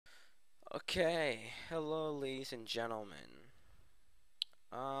Okay, hello ladies and gentlemen.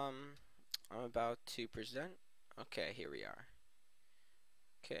 I'm about to present. Okay, here we are.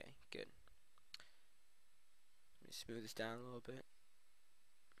 Okay, good. Let me smooth this down a little bit.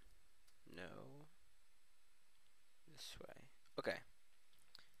 No, this way. Okay,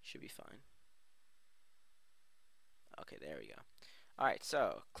 should be fine. Okay, there we go. Alright,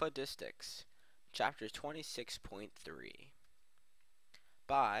 so, Cladistics, chapter 26.3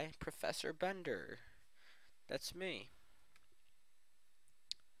 by Professor Bender. That's me.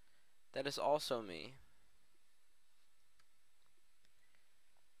 That is also me.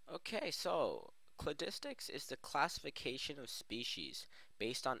 Okay, so cladistics is the classification of species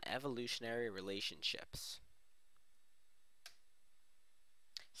based on evolutionary relationships.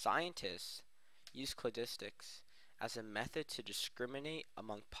 Scientists use cladistics as a method to discriminate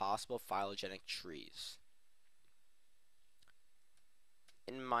among possible phylogenetic trees.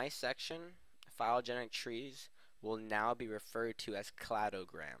 In my section, phylogenetic trees will now be referred to as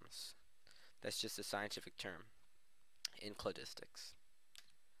cladograms. That's just a scientific term in cladistics.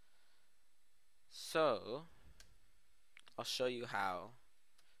 So, I'll show you how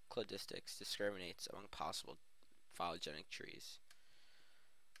cladistics discriminates among possible phylogenetic trees.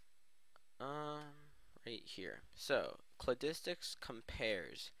 Right here. So, cladistics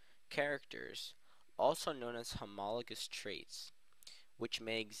compares characters, also known as homologous traits, which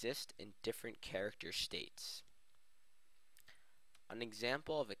may exist in different character states. An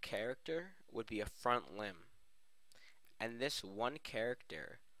example of a character would be a front limb, and this one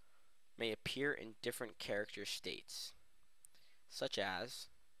character may appear in different character states, such as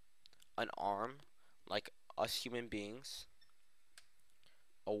an arm, like us human beings,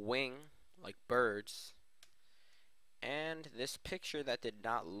 a wing, like birds, and this picture that did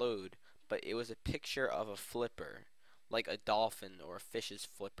not load, but it was a picture of a flipper, like a dolphin or a fish's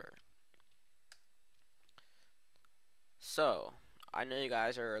flipper. So, I know you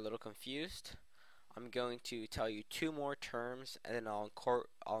guys are a little confused. I'm going to tell you two more terms, and then I'll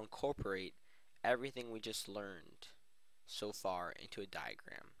incorporate everything we just learned so far into a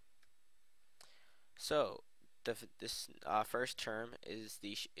diagram. So, this first term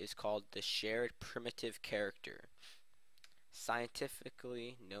is called the shared primitive character,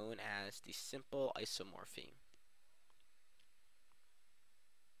 scientifically known as the simple isomorphy.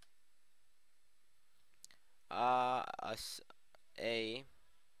 Uh, a, a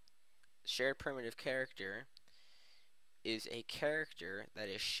shared primitive character is a character that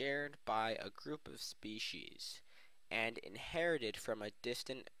is shared by a group of species and inherited from a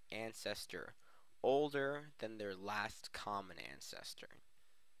distant ancestor older than their last common ancestor.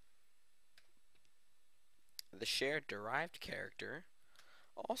 The shared derived character,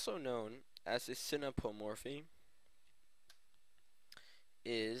 also known as a synapomorphy,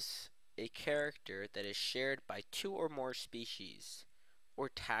 is a character that is shared by two or more species, or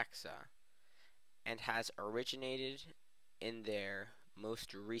taxa, and has originated in their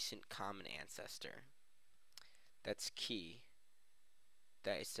most recent common ancestor. That's key.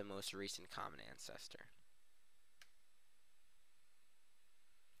 That is the most recent common ancestor.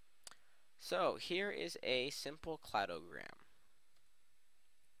 So here is a simple cladogram.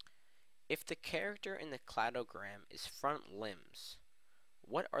 If the character in the cladogram is front limbs,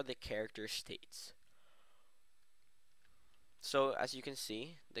 what are the character states? So as you can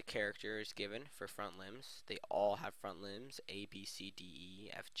see, the character is given for front limbs. They all have front limbs, A, B, C, D, E,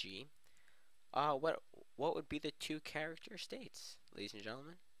 F, G. What would be the two character states, ladies and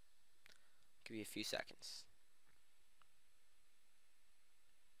gentlemen? I'll give you a few seconds.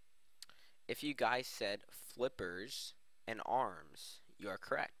 If you guys said flippers and arms, you are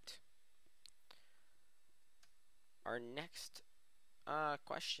correct. Our next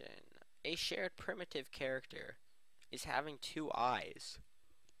question. A shared primitive character is having two eyes.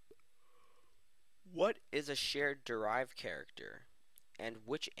 What is a shared derived character, and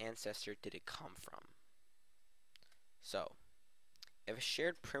which ancestor did it come from? So, if a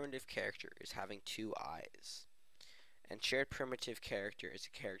shared primitive character is having two eyes, and shared primitive character is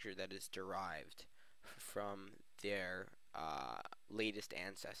a character that is derived from their latest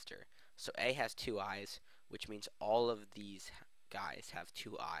ancestor. So A has two eyes, which means all of these guys have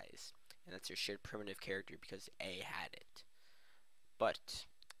two eyes, and that's your shared primitive character because A had it. But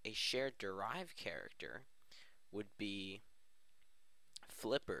a shared derived character would be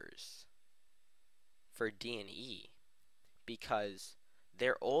flippers for D and E because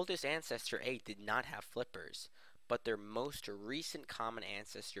their oldest ancestor A did not have flippers, but their most recent common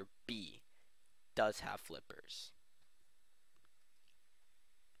ancestor B does have flippers.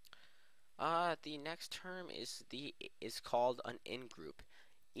 The next term is called an in-group.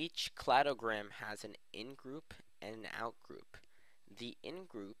 Each cladogram has an in-group and an out-group. The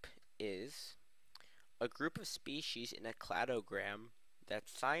in-group is a group of species in a cladogram that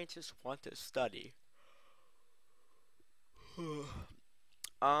scientists want to study.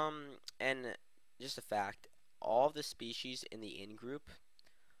 And just a fact, all the species in the in-group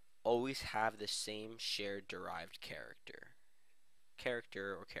always have the same shared derived character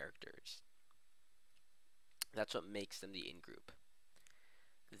or characters. That's what makes them the in-group.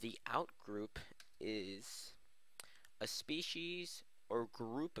 The out-group is a species or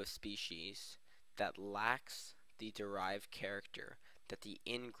group of species that lacks the derived character that the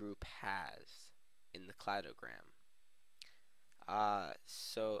in-group has in the cladogram.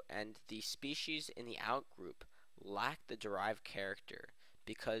 And the species in the outgroup lack the derived character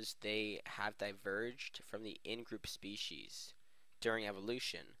because they have diverged from the in-group species during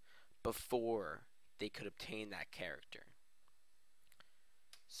evolution before they could obtain that character.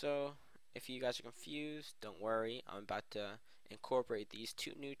 So, if you guys are confused, don't worry. I'm about to incorporate these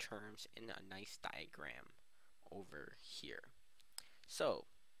two new terms in a nice diagram over here. So,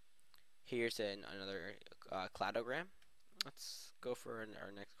 here's another cladogram. Let's go for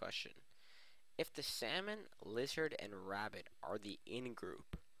our next question. If the salmon, lizard, and rabbit are the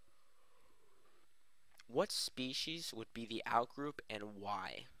in-group, what species would be the out-group and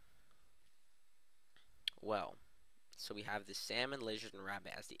why? Well, so we have the salmon, lizard, and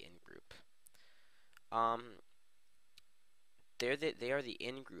rabbit as the in-group. They are the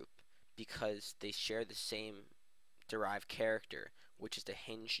in-group because they share the same derived character, which is the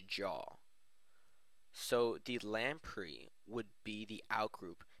hinged jaw. So the lamprey would be the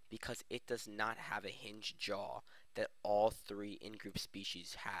outgroup because it does not have a hinged jaw that all three in-group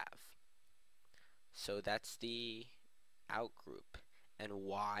species have. So that's the outgroup. And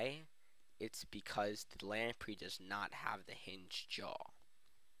why? It's because the lamprey does not have the hinged jaw.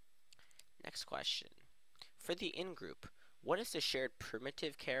 Next question. For the in-group, what is the shared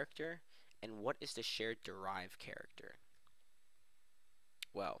primitive character and what is the shared derived character?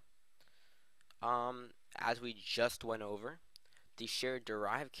 Well, as we just went over, the shared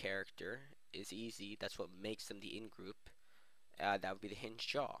derived character is easy. That's what makes them the in-group. That would be the hinged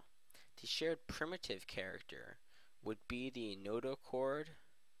jaw. The shared primitive character would be the notochord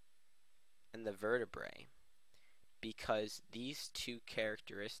and the vertebrae because these two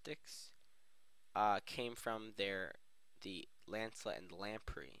characteristics came from the lancelet and the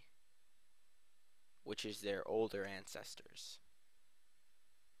lamprey, which is their older ancestors.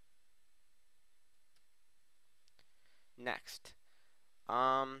 Next,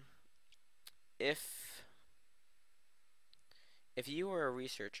 if you were a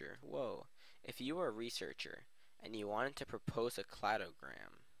researcher, if you were a researcher and you wanted to propose a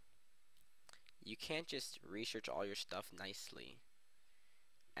cladogram, you can't just research all your stuff nicely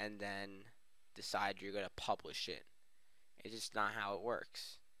and then decide you're going to publish it. It's just not how it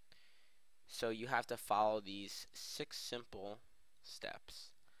works. So you have to follow these 6 simple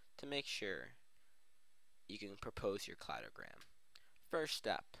steps to make sure you can propose your cladogram. First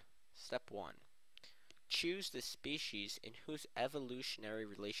step, step 1. Choose the species in whose evolutionary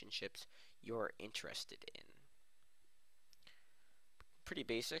relationships you're interested in. Pretty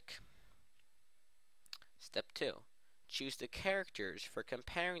basic. Step 2. Choose the characters for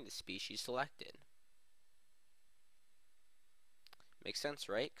comparing the species selected. Makes sense,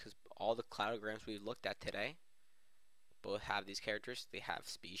 right? Because all the cladograms we've looked at today both have these characters. They have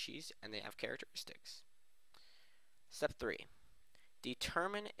species and they have characteristics. Step 3.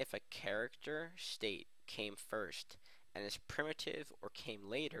 Determine if a character state came first and is primitive or came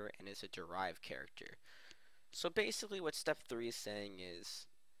later and is a derived character. So basically what step 3 is saying is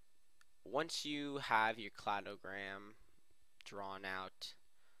once you have your cladogram drawn out,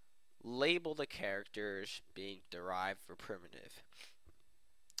 label the characters being derived or primitive.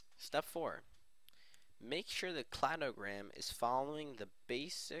 Step 4. Make sure the cladogram is following the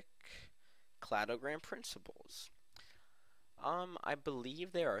basic cladogram principles. I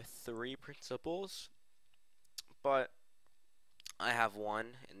believe there are 3 principles, but I have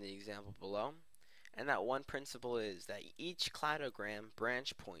one in the example below. And that one principle is that each cladogram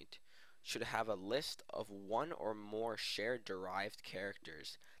branch point should have a list of one or more shared derived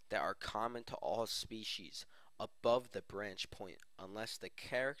characters that are common to all species above the branch point unless the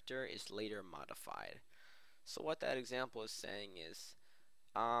character is later modified. So what that example is saying is,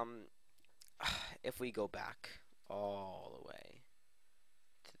 if we go back all the way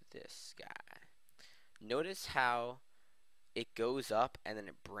to this guy, notice how it goes up and then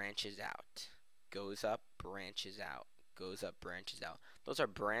it branches out. Goes up, branches out. Goes up, branches out. Those are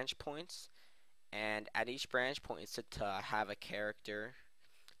branch points, and at each branch point it's to have a character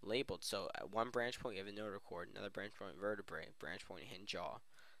labeled. So at one branch point you have a notochord, another branch point vertebrae, branch point hinge jaw.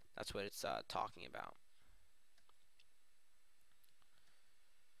 That's what it's talking about.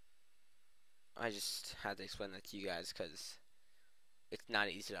 I just had to explain that to you guys because it's not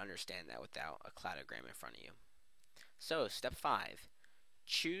easy to understand that without a cladogram in front of you. So, step 5.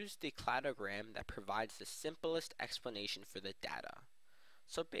 Choose the cladogram that provides the simplest explanation for the data.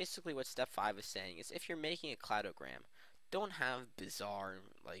 So basically what step 5 is saying is if you're making a cladogram, don't have bizarre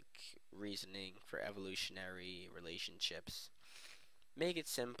reasoning for evolutionary relationships. Make it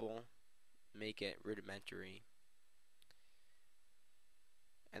simple, make it rudimentary,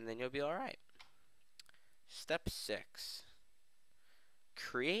 and then you'll be alright. Step 6.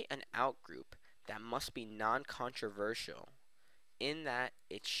 Create an outgroup that must be non-controversial in that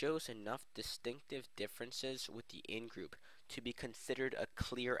it shows enough distinctive differences with the in-group to be considered a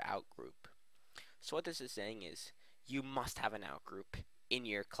clear outgroup. So what this is saying is you must have an outgroup in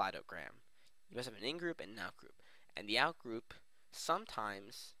your cladogram. You must have an in-group and an outgroup. And the outgroup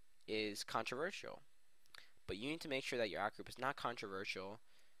sometimes is controversial. But you need to make sure that your outgroup is not controversial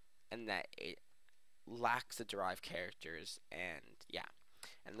and that it lacks the derived characters, and yeah.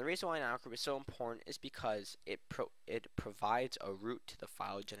 And the reason why an outgroup is so important is because it provides a route to the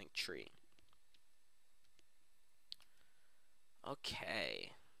phylogenetic tree.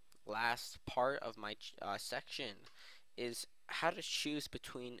 Okay, last part of my section is how to choose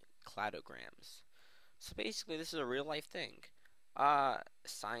between cladograms. So basically, this is a real life thing.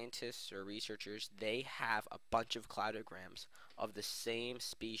 Scientists or researchers, they have a bunch of cladograms of the same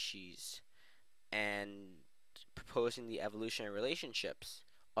species and proposing the evolutionary relationships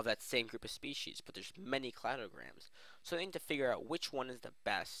of that same group of species, but there's many cladograms. So they need to figure out which one is the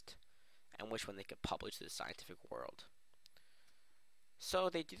best and which one they could publish to the scientific world. So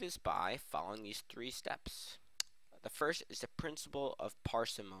they do this by following these 3 steps. The first is the principle of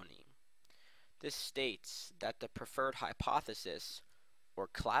parsimony. This states that the preferred hypothesis, or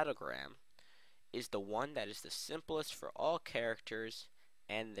cladogram, is the one that is the simplest for all characters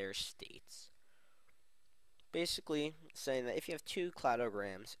and their states. Basically saying that if you have 2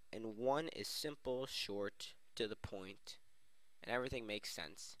 cladograms and one is simple, short, to the point, and everything makes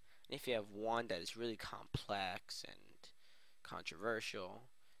sense, and if you have one that is really complex and controversial,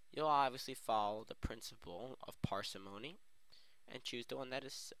 you'll obviously follow the principle of parsimony and choose the one that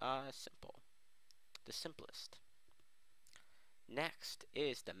is simple, the simplest. Next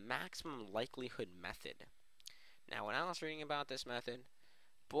is the maximum likelihood method. Now, when I was reading about this method,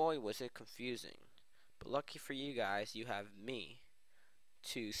 boy was it confusing. But lucky for you guys, you have me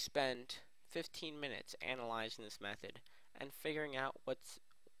to spend 15 minutes analyzing this method and figuring out what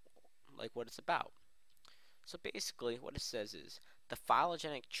it's about. So basically, what it says is the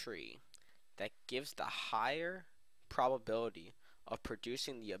phylogenetic tree that gives the higher probability of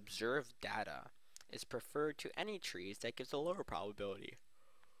producing the observed data is preferred to any trees that gives a lower probability.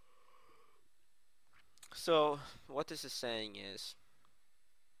 So what this is saying is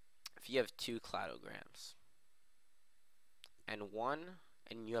if you have 2 cladograms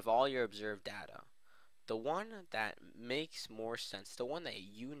and you have all your observed data, the one that makes more sense, the one that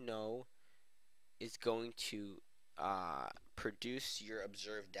you know is going to produce your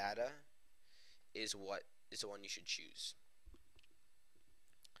observed data is the one you should choose,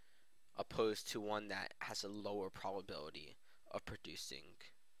 opposed to one that has a lower probability of producing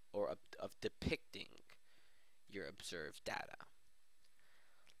or of depicting your observed data.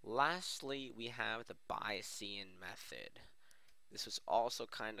 Lastly, we have the Bayesian method. This was also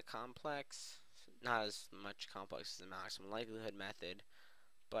kind of complex, not as much complex as the maximum likelihood method,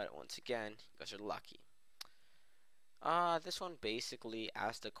 but once again, you guys are lucky. This one basically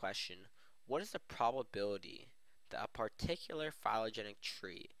asks the question, what is the probability that a particular phylogenetic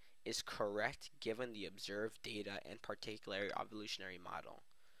tree is correct given the observed data and particular evolutionary model?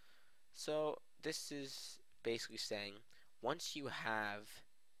 So this is basically saying once you have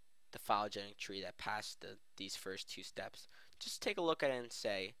the phylogenetic tree that passed these first 2 steps, just take a look at it and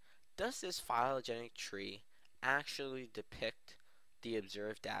say, does this phylogenetic tree actually depict the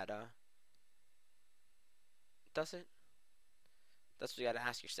observed data? Does it? That's what you got to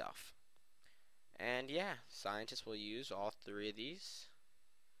ask yourself. And yeah, scientists will use all 3 of these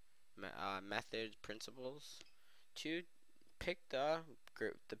methods, principles, to pick the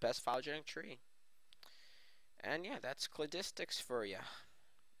best phylogenetic tree. And yeah, that's cladistics for you.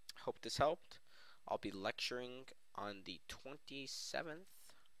 Hope this helped. I'll be lecturing on the 27th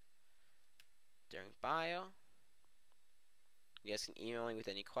during bio. You guys can email me with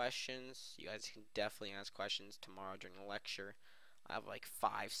any questions. You guys can definitely ask questions tomorrow during the lecture. I have like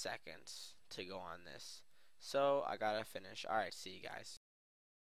 5 seconds to go on this, so I gotta finish. Alright, see you guys.